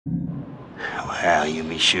Well, you'll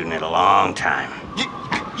be shooting it a long time.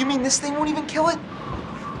 You mean this thing won't even kill it?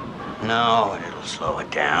 No, it'll slow it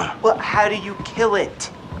down. Well, how do you kill it?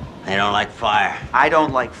 They don't like fire. I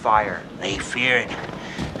don't like fire. They fear it,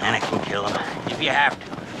 and it can kill them if you have to.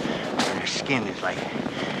 Their skin is like,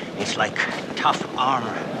 it's like tough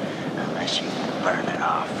armor, unless you burn it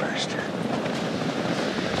off first.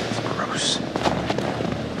 It's gross.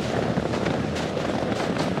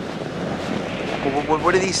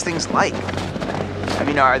 What are these things like? I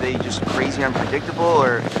mean, are they just crazy unpredictable,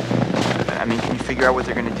 or... I mean, can you figure out what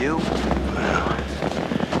they're gonna do? Well,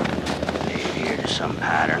 they adhere to some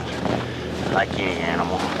patterns, like any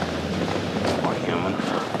animal, or human.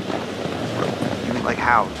 You mean like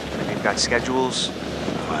how? Like they've got schedules?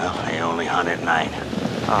 Well, they only hunt at night.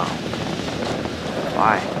 Oh.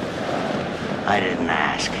 Why? I didn't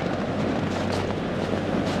ask.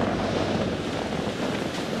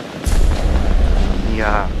 Any,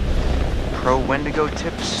 pro Wendigo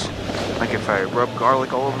tips? Like if I rub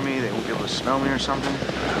garlic all over me, they won't be able to smell me or something?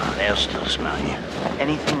 They'll still smell you.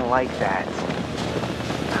 Anything like that?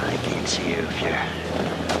 I can't see you if you're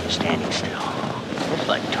standing still. It's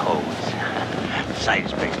like toads. Sight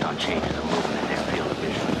is based on changes of movement in their field of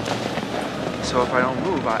vision. So if I don't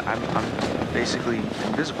move, I'm basically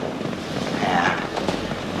invisible. Yeah.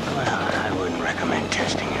 Well, I wouldn't recommend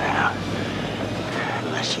testing it out.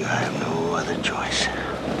 Unless you have no other choice.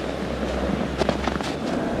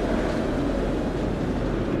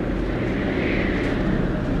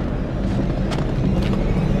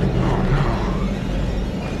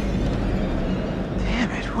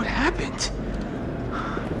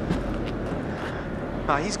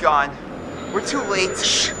 He's gone. We're too late.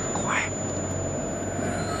 Shh, quiet.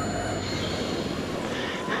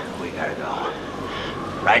 We gotta go.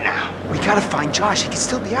 Right now. We gotta find Josh. He could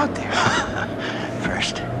still be out there.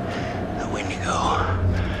 First, the Wendigo.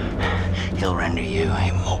 He'll render you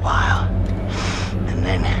immobile. And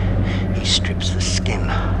then he strips the skin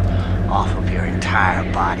off of your entire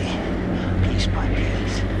body, piece by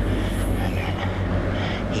piece. And then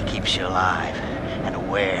he keeps you alive and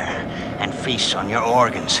aware and feasts on your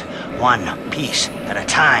organs, one piece at a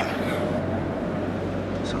time.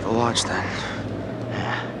 So the lodge then.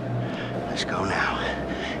 Yeah. Let's go now.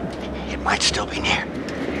 It might still be near.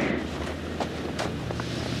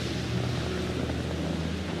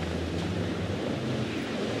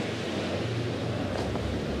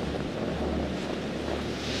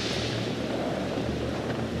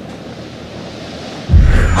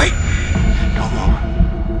 Wait! Don't move.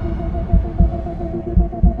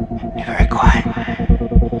 Be very quiet.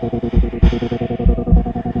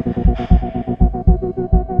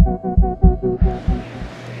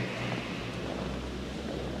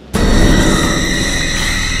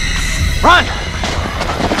 Run!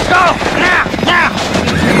 Go! Now! Now!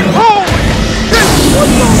 Holy shit! What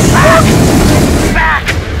the Back! Back!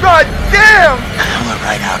 God damn! We're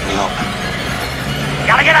right out in the open.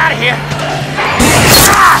 Gotta get out of here!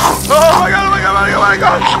 Oh my god, oh my god, oh my god, oh my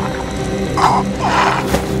god!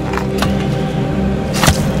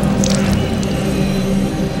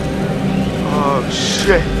 Oh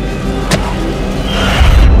shit.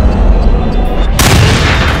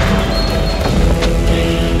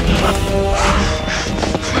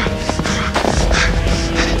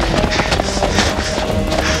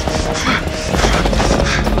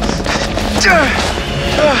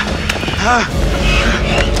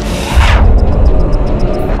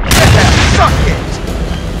 Suck it!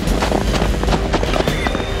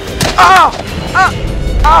 Ah! Ah!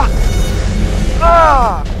 Ah!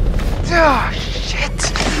 Ah! Ah! Shit!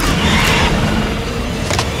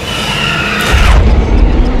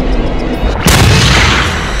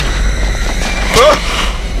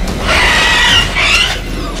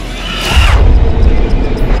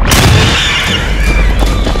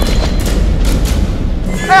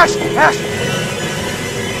 Ash! Ash!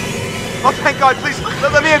 Oh, thank God, please,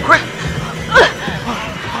 let me in quick!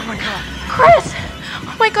 Oh my God. Chris!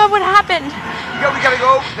 Oh my God, what happened? We gotta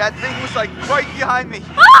go. That thing was like right behind me.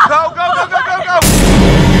 Ah! Go, go, go, go, go, go!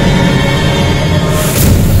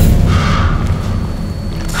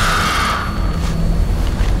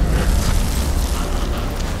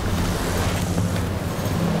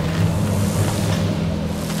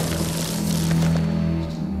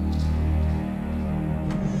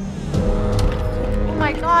 Oh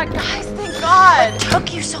my God, guys, thank God! What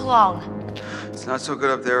took you so long? It's not so good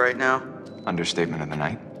up there right now. Understatement of the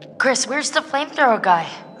night. Chris, where's the flamethrower guy?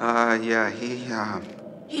 Yeah,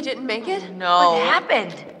 He didn't make it? No. What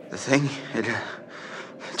happened? the thing, it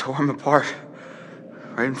tore him apart.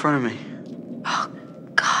 Right in front of me. Oh,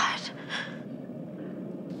 God.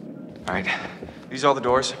 All right. These all the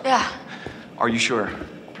doors? Yeah. Are you sure?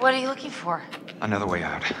 What are you looking for? Another way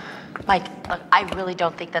out. Mike, look, I really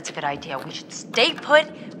don't think that's a good idea. We should stay put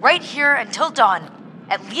right here until dawn.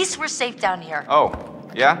 At least we're safe down here.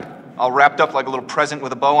 Oh, yeah? All wrapped up like a little present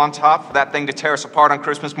with a bow on top for that thing to tear us apart on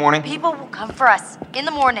Christmas morning? People will come for us in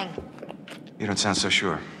the morning. You don't sound so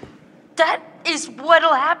sure. That is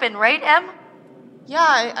what'll happen, right, Em?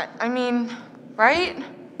 Yeah, I mean, right?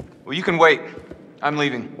 Well, you can wait. I'm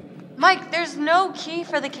leaving. Mike, there's no key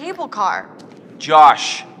for the cable car.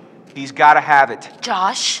 Josh. He's gotta have it.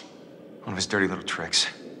 Josh? One of his dirty little tricks.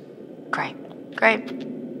 Great.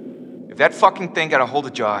 If that fucking thing got a hold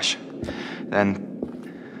of Josh,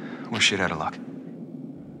 then we're shit out of luck.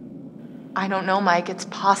 I don't know, Mike. It's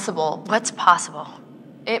possible. What's possible?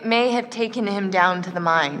 It may have taken him down to the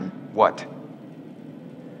mine. What?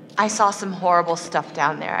 I saw some horrible stuff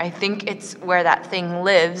down there. I think it's where that thing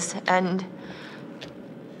lives, and...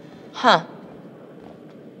 Huh.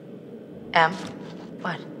 Em?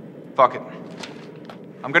 What? Fuck it.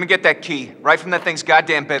 I'm gonna get that key right from that thing's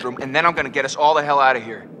goddamn bedroom, and then I'm gonna get us all the hell out of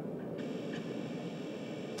here.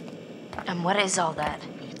 And what is all that?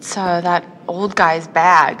 It's, that old guy's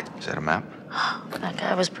bag. Is that a map? That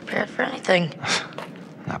guy was prepared for anything.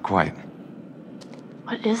 Not quite.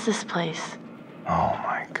 What is this place? Oh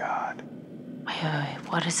my god. Wait,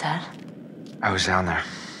 what is that? I was down there.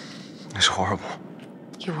 It was horrible.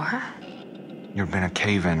 You were? There'd been a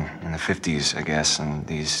cave-in in the 50s, I guess, and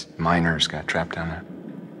these miners got trapped down there.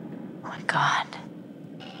 Oh my god.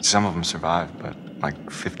 Some of them survived, but like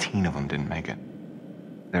 15 of them didn't make it.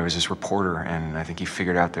 There was this reporter, and I think he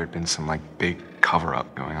figured out there'd been some like big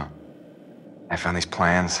cover-up going on. I found these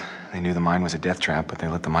plans. They knew the mine was a death trap, but they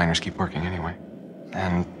let the miners keep working anyway.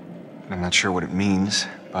 And I'm not sure what it means,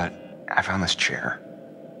 but I found this chair.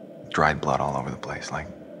 Dried blood all over the place, like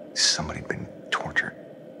somebody'd been tortured.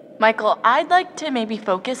 Michael, I'd like to maybe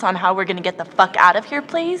focus on how we're gonna get the fuck out of here,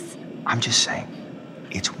 please. I'm just saying,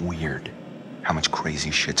 it's weird how much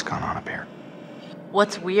crazy shit's gone on up here.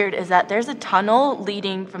 What's weird is that there's a tunnel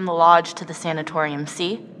leading from the lodge to the sanatorium,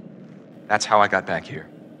 see? That's how I got back here.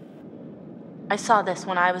 I saw this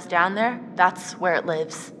when I was down there. That's where it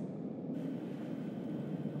lives.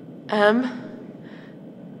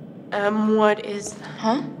 What is that?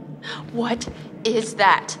 Huh? What is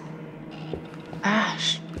that?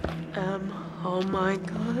 Ash. Oh my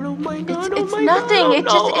god, oh my god, It's oh my nothing. god. It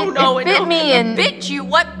just it bit me and Bit you?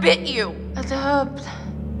 What bit you?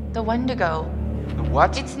 The Wendigo. The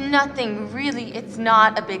what? It's nothing, really. It's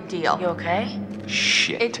not a big deal. You okay?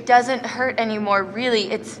 Shit. It doesn't hurt anymore, really.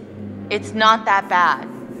 It's not that bad.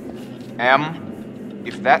 Em,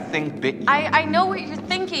 if that thing bit you... I know what you're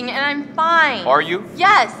thinking, and I'm fine. Are you?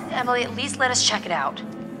 Yes. Emily, at least let us check it out.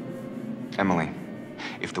 Emily,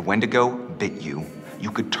 if the Wendigo bit you, you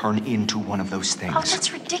could turn into one of those things. Oh,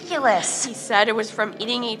 that's ridiculous. He said it was from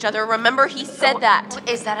eating each other. Remember, he said that.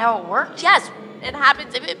 Is that how it worked? Yes, it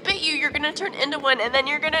happens. If it bit you, you're gonna turn into one, and then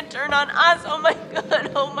you're gonna turn on us. Oh my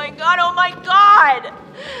god, oh my god, oh my god!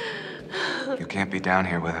 You can't be down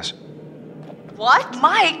here with us. What?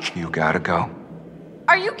 Mike! You gotta go.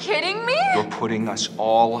 Are you kidding me? You're putting us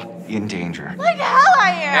all in danger. Like hell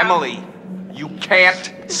I am. Emily, you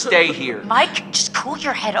can't stay here. Mike, just cool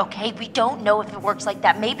your head, okay? We don't know if it works like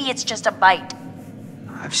that. Maybe it's just a bite.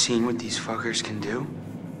 I've seen what these fuckers can do,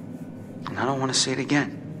 and I don't want to see it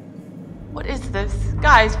again. What is this?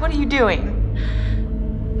 Guys, what are you doing?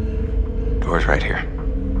 Door's right here.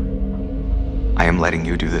 I am letting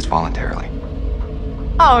you do this voluntarily.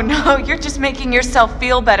 Oh no, you're just making yourself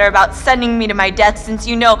feel better about sending me to my death since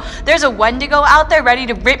you know there's a Wendigo out there ready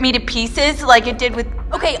to rip me to pieces like it did with...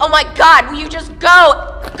 Okay, oh my god, will you just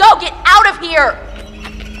go? Go, get out of here!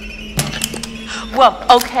 Whoa,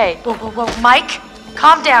 okay. Whoa, Mike,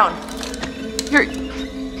 calm down. You're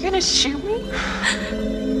gonna shoot me?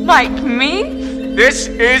 Like me? This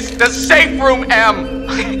is the safe room, Em!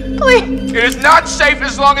 Please. It is not safe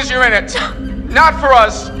as long as you're in it. Not for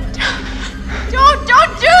us.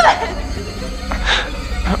 Don't do that!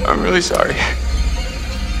 I'm really sorry.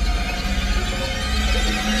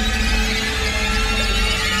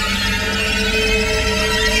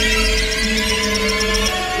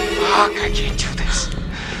 Fuck, I can't do this.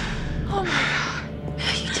 Oh my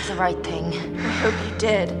god. You did the right thing. I hope you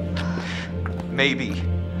did. Maybe.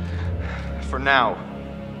 For now.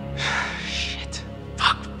 Shit.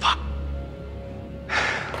 Fuck.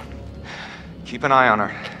 Keep an eye on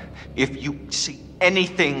her. If you see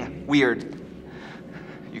anything weird,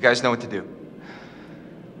 you guys know what to do.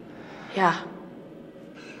 Yeah.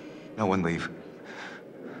 No one leave.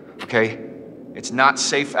 Okay? It's not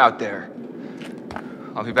safe out there.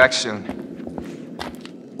 I'll be back soon.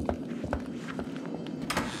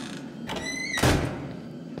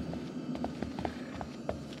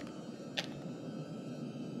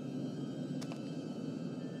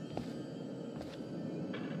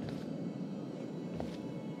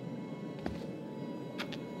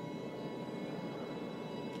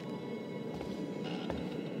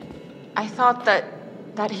 I thought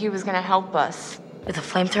that he was gonna help us. With a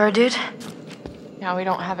flamethrower, dude? Now we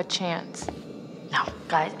don't have a chance. No,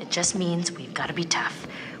 guys, it just means we've got to be tough.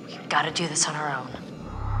 We've got to do this on our own.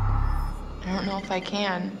 I don't know if I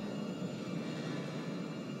can.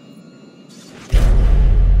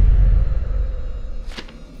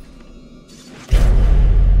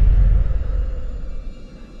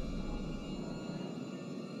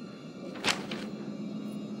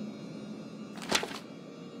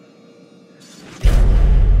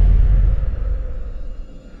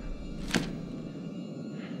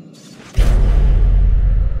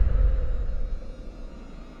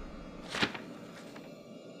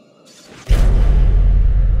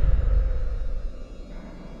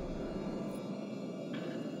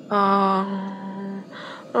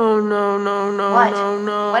 Oh no, no, no, What? no,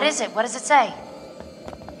 no. What is it? What does it say?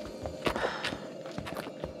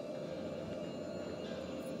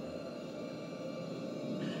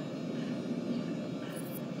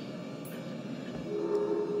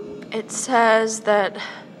 It says that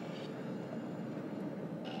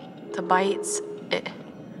the bites,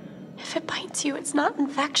 if it bites you, it's not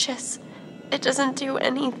infectious. It doesn't do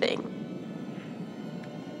anything.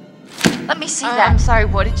 Let me see that. I'm sorry,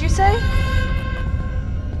 what did you say?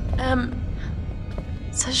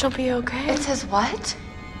 It says you'll be okay. It says what?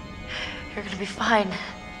 You're gonna be fine.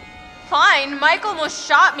 Fine, Mike almost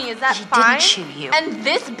shot me, is that He fine? didn't shoot you. And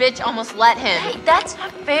this bitch almost let him. Hey, that's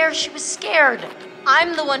not fair. She was scared.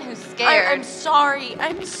 I'm the one who's scared. I'm sorry.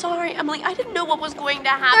 I'm sorry, Emily. I didn't know what was going to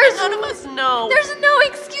happen. None of us know. There's no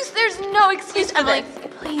excuse. There's no excuse for Emily, this.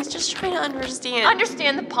 please, just try to understand.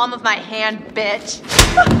 Understand the palm of my hand, bitch.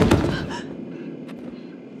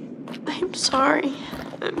 I'm sorry.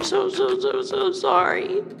 I'm so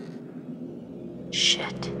sorry.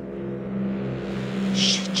 Shit.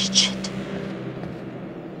 Shit.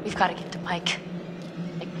 We've got to get to Mike.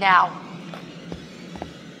 Like now.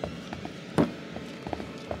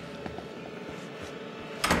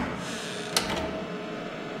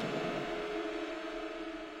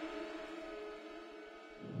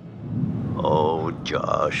 Oh,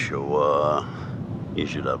 Joshua, you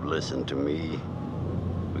should have listened to me.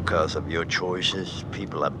 Because of your choices,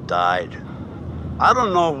 people have died. I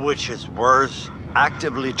don't know which is worse,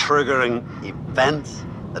 actively triggering events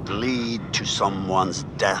that lead to someone's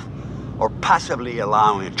death, or passively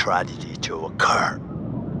allowing a tragedy to occur.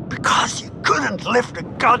 Because you couldn't lift a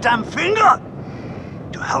goddamn finger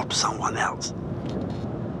to help someone else.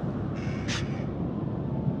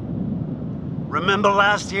 Remember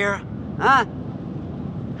last year? Huh?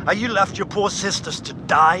 How you left your poor sisters to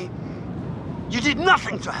die? You did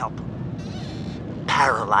nothing to help them.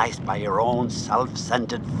 Paralyzed by your own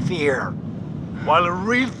self-centered fear, while a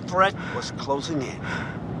real threat was closing in.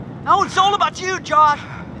 Now it's all about you, Josh.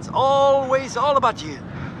 It's always all about you.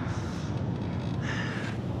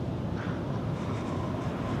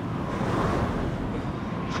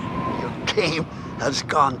 Your game has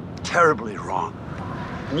gone terribly wrong.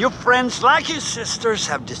 And your friends, like your sisters,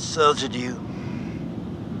 have deserted you.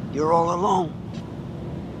 You're all alone.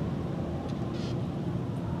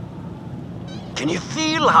 Can you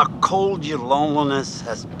feel how cold your loneliness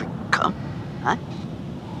has become, huh?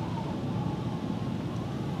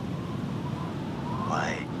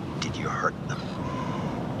 Why did you hurt them?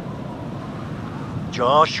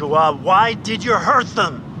 Joshua, why did you hurt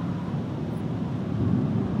them?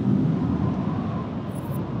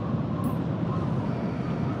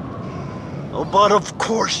 Oh, but of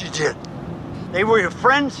course you did. They were your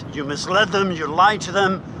friends, you misled them, you lied to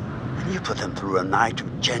them, and you put them through a night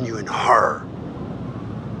of genuine horror.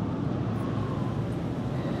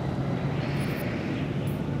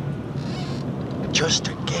 Just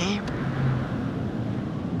a game?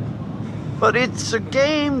 But it's a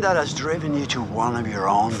game that has driven you to one of your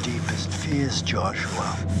own deepest fears,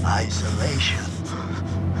 Joshua. Isolation.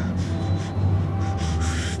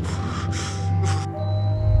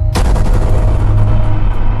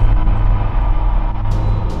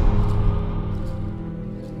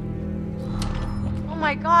 Oh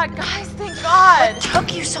my god, guys, thank God. What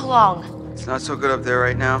took you so long? It's not so good up there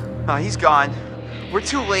right now. He's gone. We're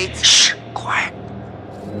too late. Shh! Quiet.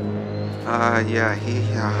 Yeah,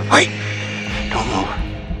 Wait! Don't move.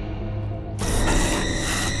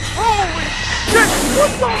 Holy shit!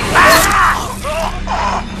 What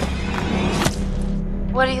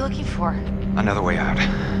the? What are you looking for? Another way out.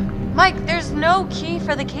 Mike, there's no key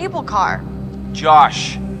for the cable car.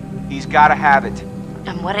 Josh, he's gotta have it.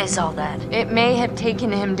 And what is all that? It may have taken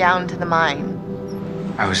him down to the mine.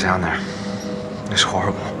 I was down there. It was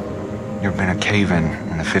horrible. There'd been a cave-in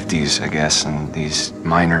in the 50s, I guess, and these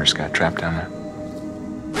miners got trapped down there.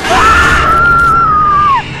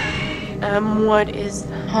 What is...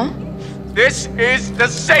 Huh? This is the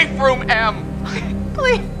safe room, Em!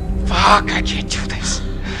 Please. Fuck, I can't do this.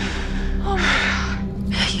 Oh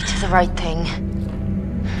my God. You did the right thing.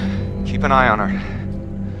 Keep an eye on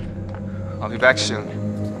her. I'll be back soon.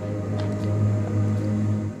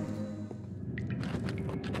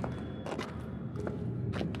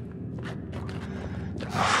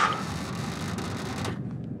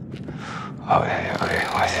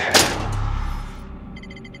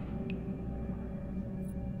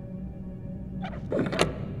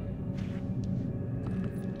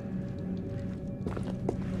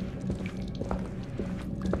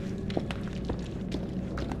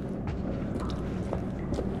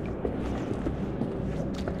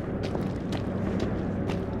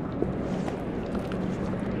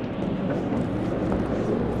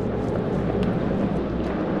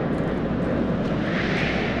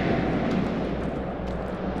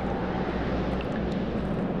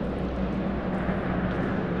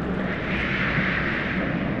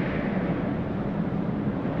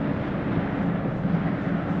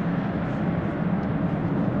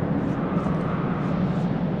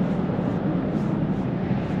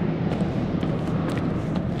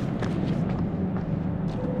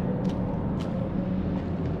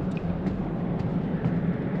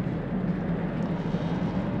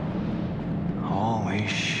 Holy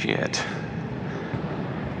shit.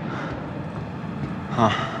 Huh.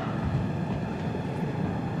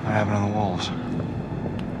 What happened to the wolves?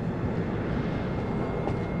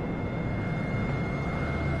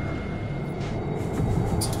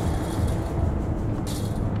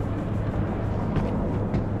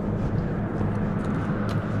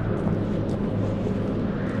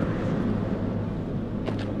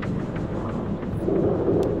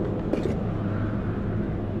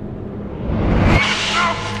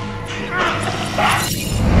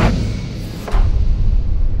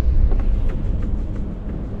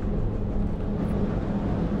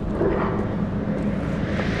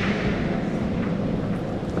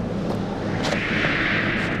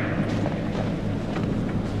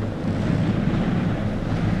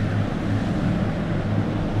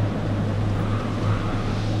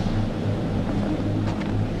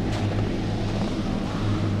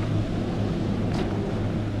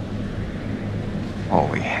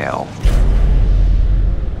 Holy hell.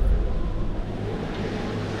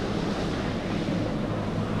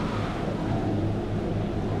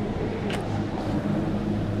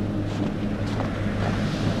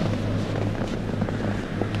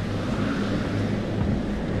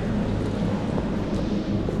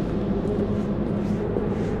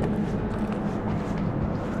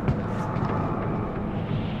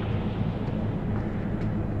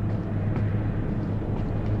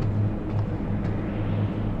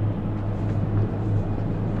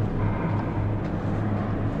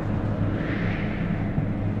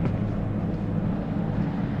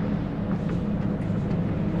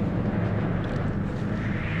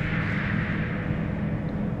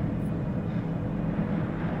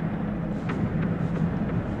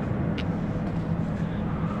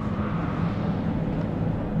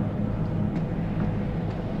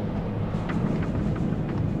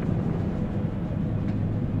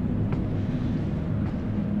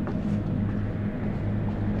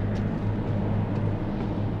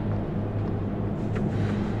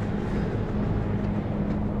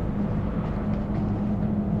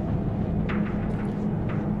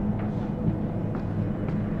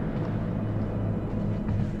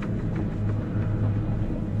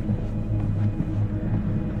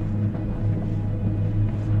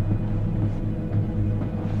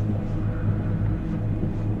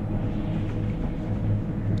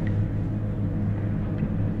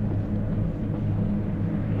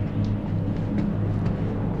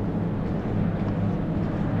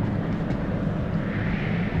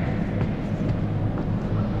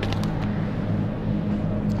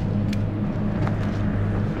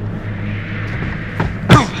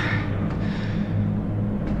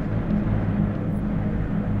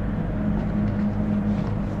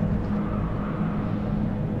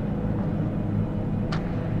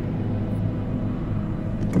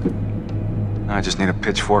 I just need a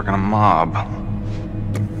pitchfork and a mob.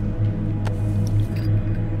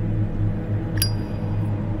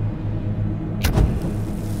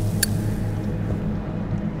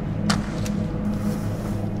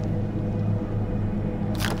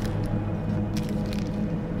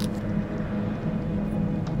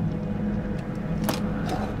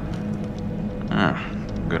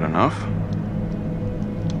 Good enough.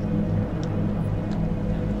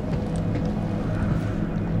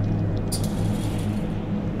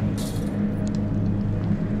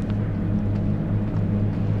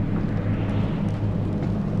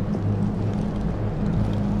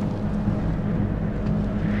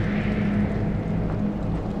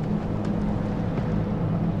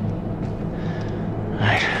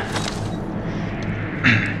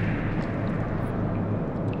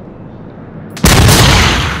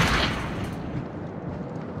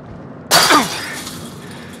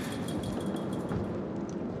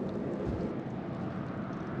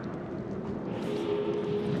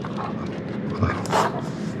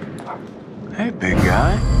 Hey, big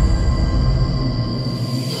guy.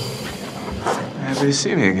 Happy to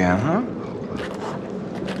see me again, huh?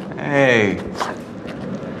 Hey.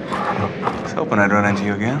 I was hoping I'd run into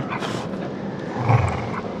you again.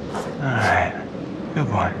 All right. Good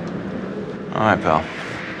boy. All right, pal.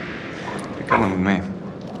 You're coming with me.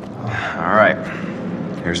 All right.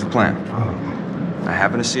 Here's the plan. I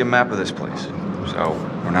happen to see a map of this place, so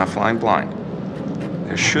we're not flying blind.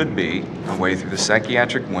 There should be a way through the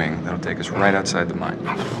psychiatric wing that'll take us right outside the mine.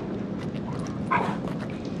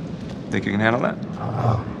 Think you can handle that?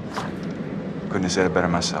 Couldn't have said it better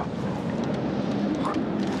myself.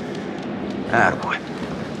 Attaboy.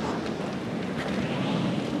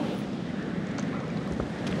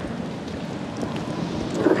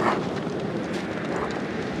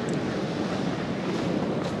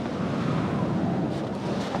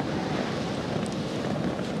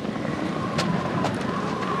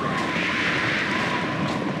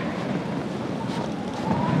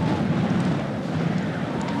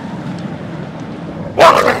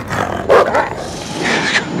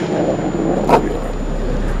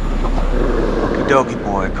 Okie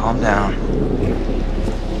boy, calm down.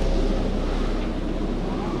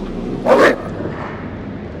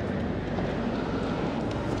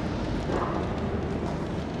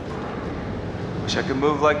 Wish I could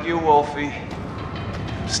move like you, Wolfie.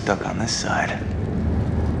 I'm stuck on this side.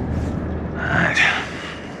 All right.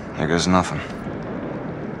 There goes nothing.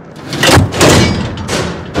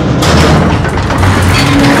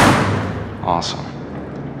 Awesome.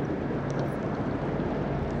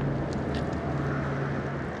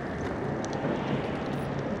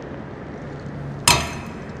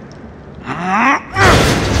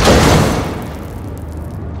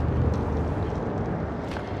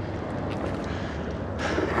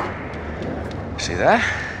 See that?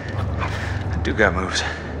 I do got moves.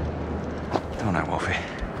 Don't I, Wolfie?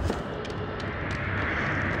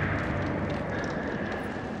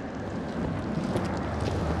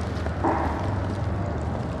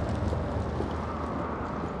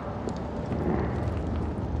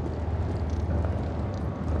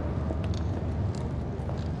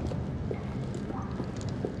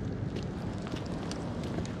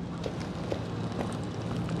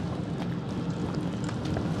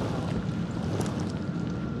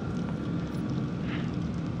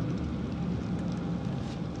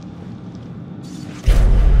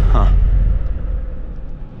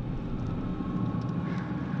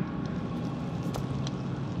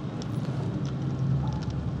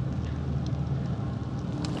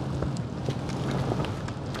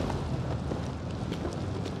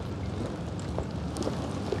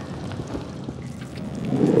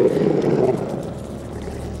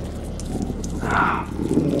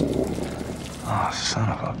 Son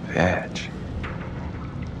of a bitch.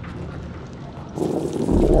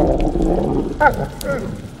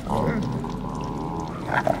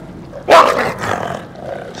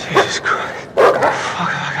 Jesus Christ. What the fuck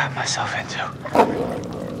have I got myself into?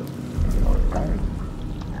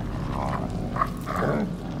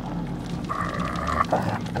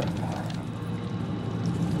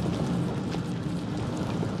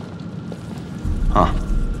 Huh.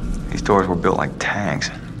 These doors were built like tanks.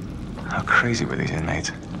 How crazy were these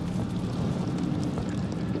inmates?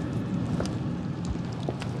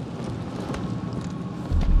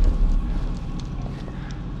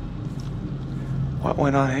 What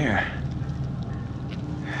went on here?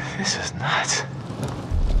 This is nuts.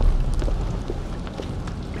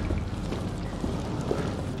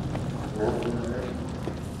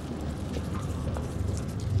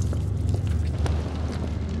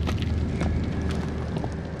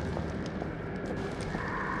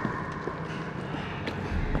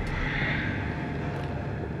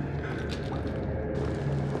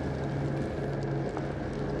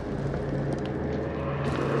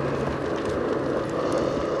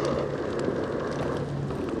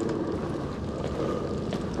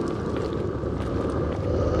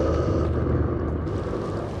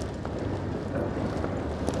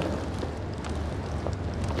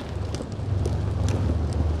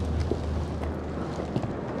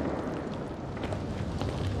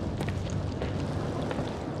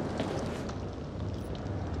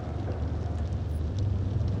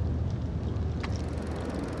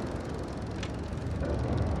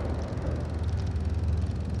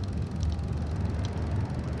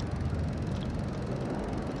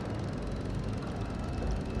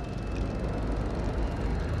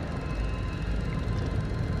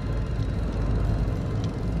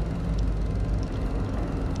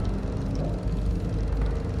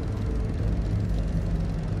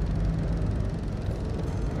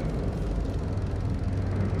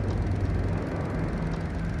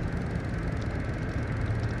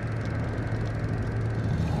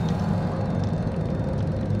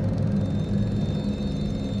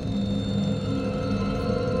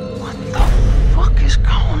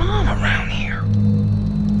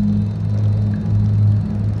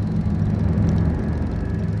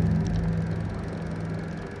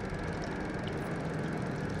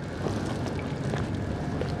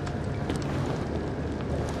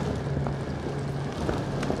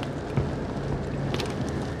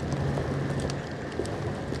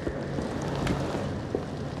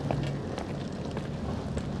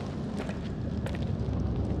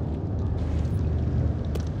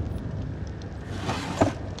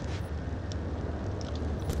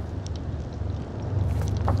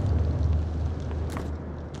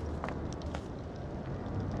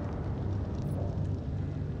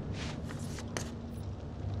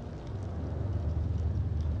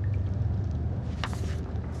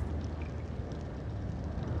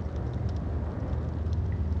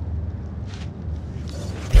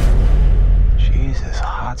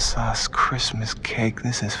 sauce Christmas cake.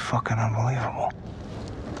 This is fucking unbelievable.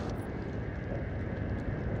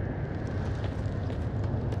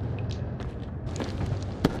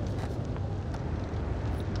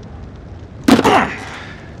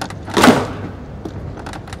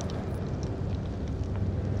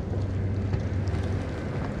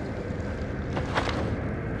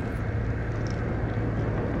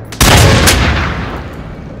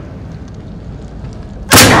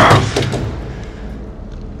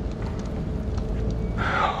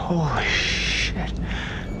 Holy shit.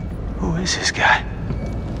 Who is this guy?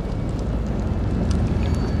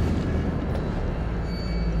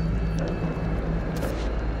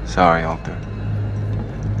 Sorry, Alter.